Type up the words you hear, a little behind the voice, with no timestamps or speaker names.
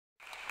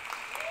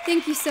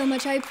Thank you so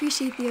much. I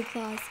appreciate the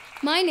applause.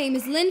 My name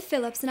is Lynn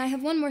Phillips, and I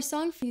have one more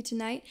song for you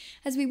tonight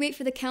as we wait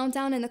for the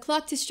countdown and the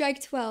clock to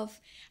strike 12.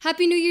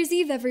 Happy New Year's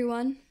Eve,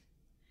 everyone.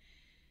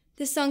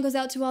 This song goes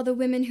out to all the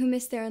women who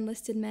miss their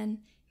enlisted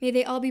men. May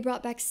they all be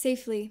brought back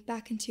safely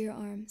back into your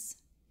arms.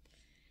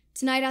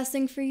 Tonight I'll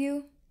sing for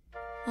you,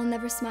 I'll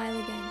Never Smile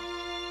Again.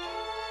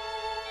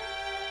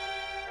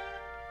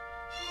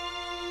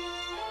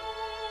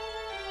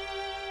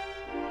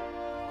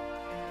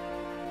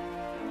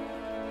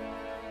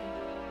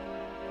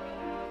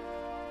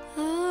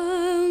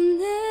 I'll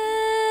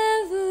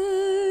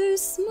never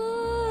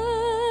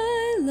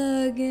smile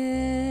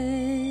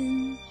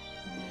again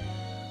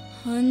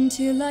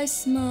until I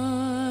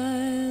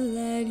smile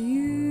at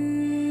you.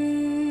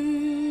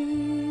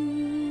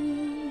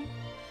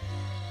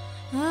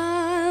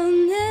 I'll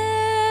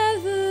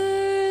never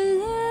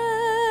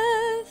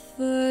laugh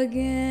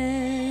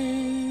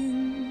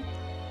again.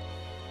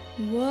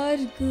 What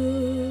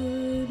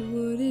good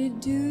would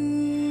it do?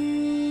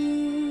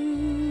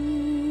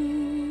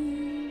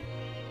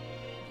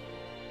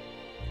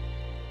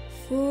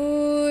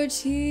 For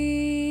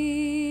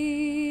tears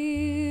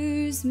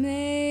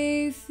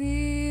may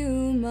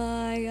fill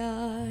my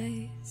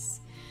eyes,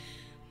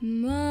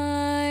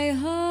 my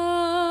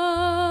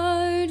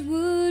heart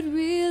would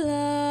realize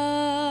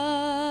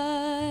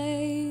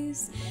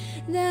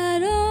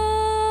that our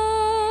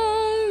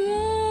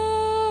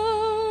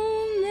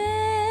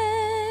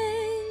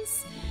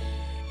romance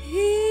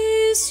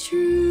is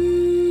true.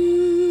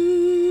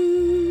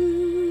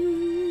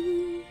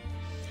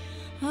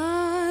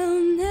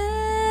 I'll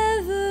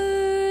never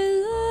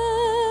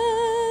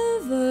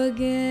love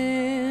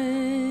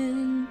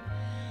again.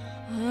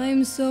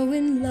 I'm so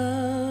in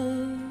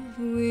love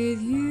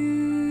with you.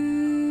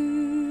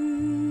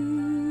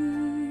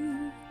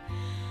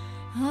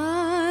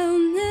 I'll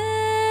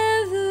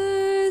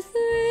never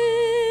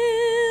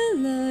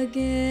thrill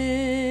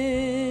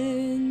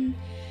again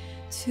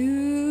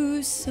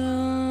to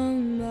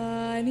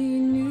somebody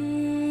new.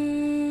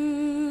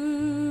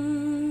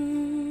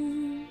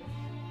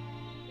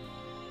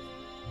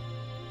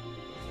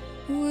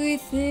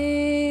 Within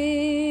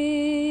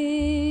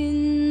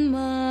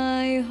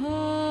my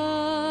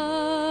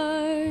heart,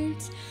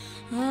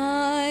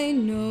 I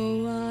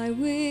know I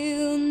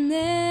will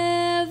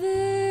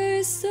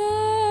never start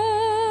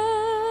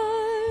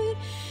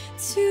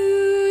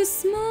to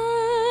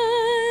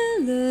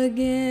smile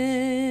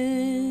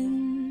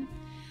again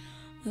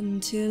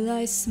until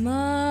I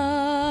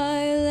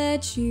smile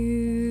at you.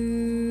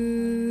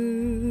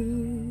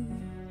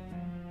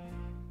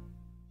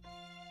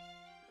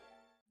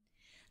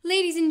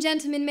 Ladies and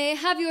gentlemen, may I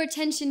have your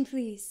attention,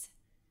 please?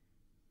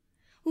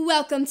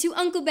 Welcome to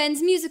Uncle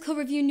Ben's Musical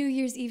Review New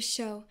Year's Eve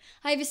show.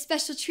 I have a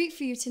special treat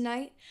for you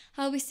tonight.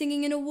 I'll be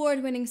singing an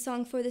award-winning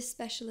song for this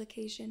special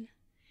occasion.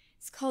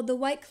 It's called The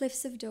White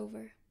Cliffs of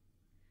Dover.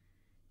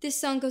 This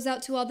song goes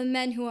out to all the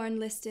men who are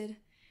enlisted.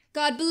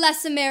 God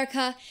bless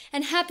America,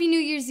 and Happy New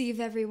Year's Eve,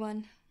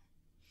 everyone.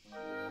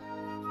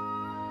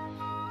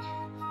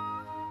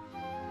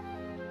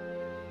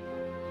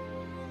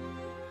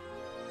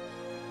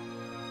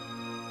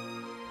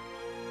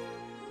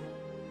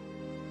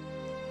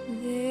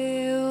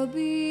 There'll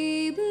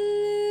be bluebirds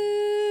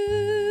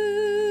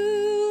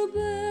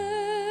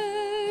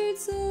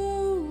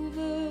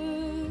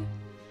over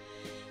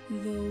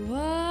the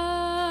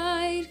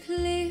white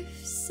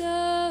cliffs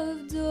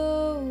of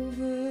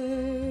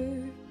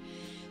Dover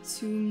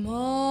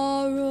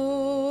tomorrow.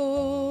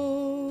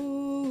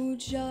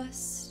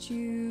 Just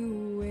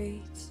you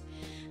wait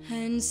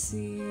and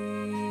see.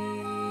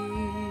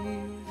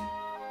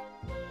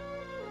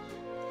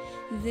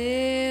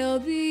 There'll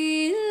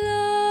be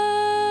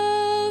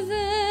love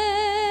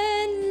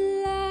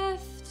and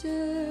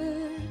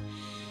laughter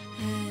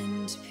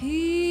and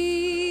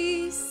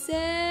peace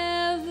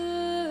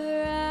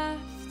ever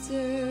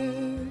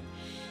after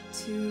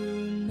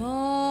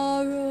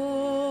tomorrow,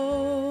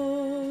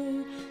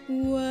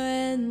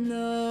 when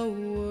the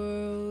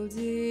world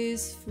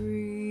is free.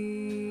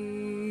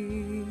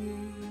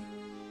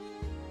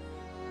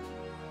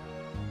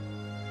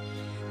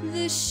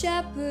 The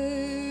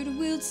shepherd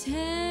will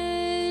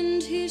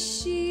tend his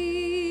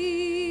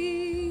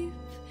sheep,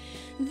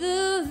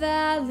 the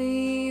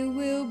valley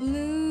will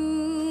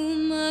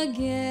bloom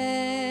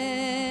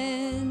again,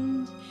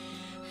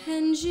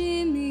 and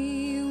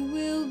Jimmy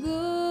will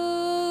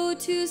go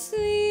to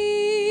sleep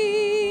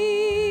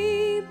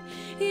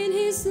in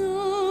his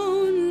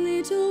own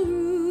little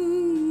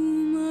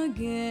room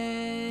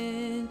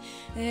again.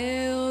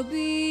 There'll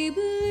be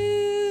bluebirds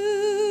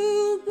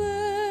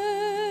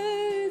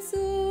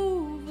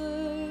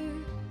over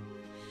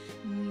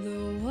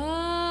the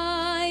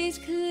white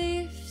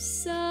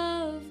cliffs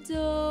of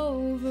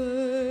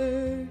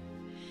Dover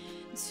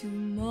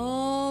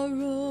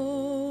tomorrow.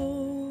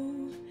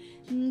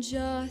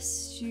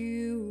 Just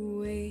you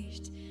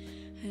wait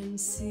and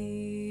see.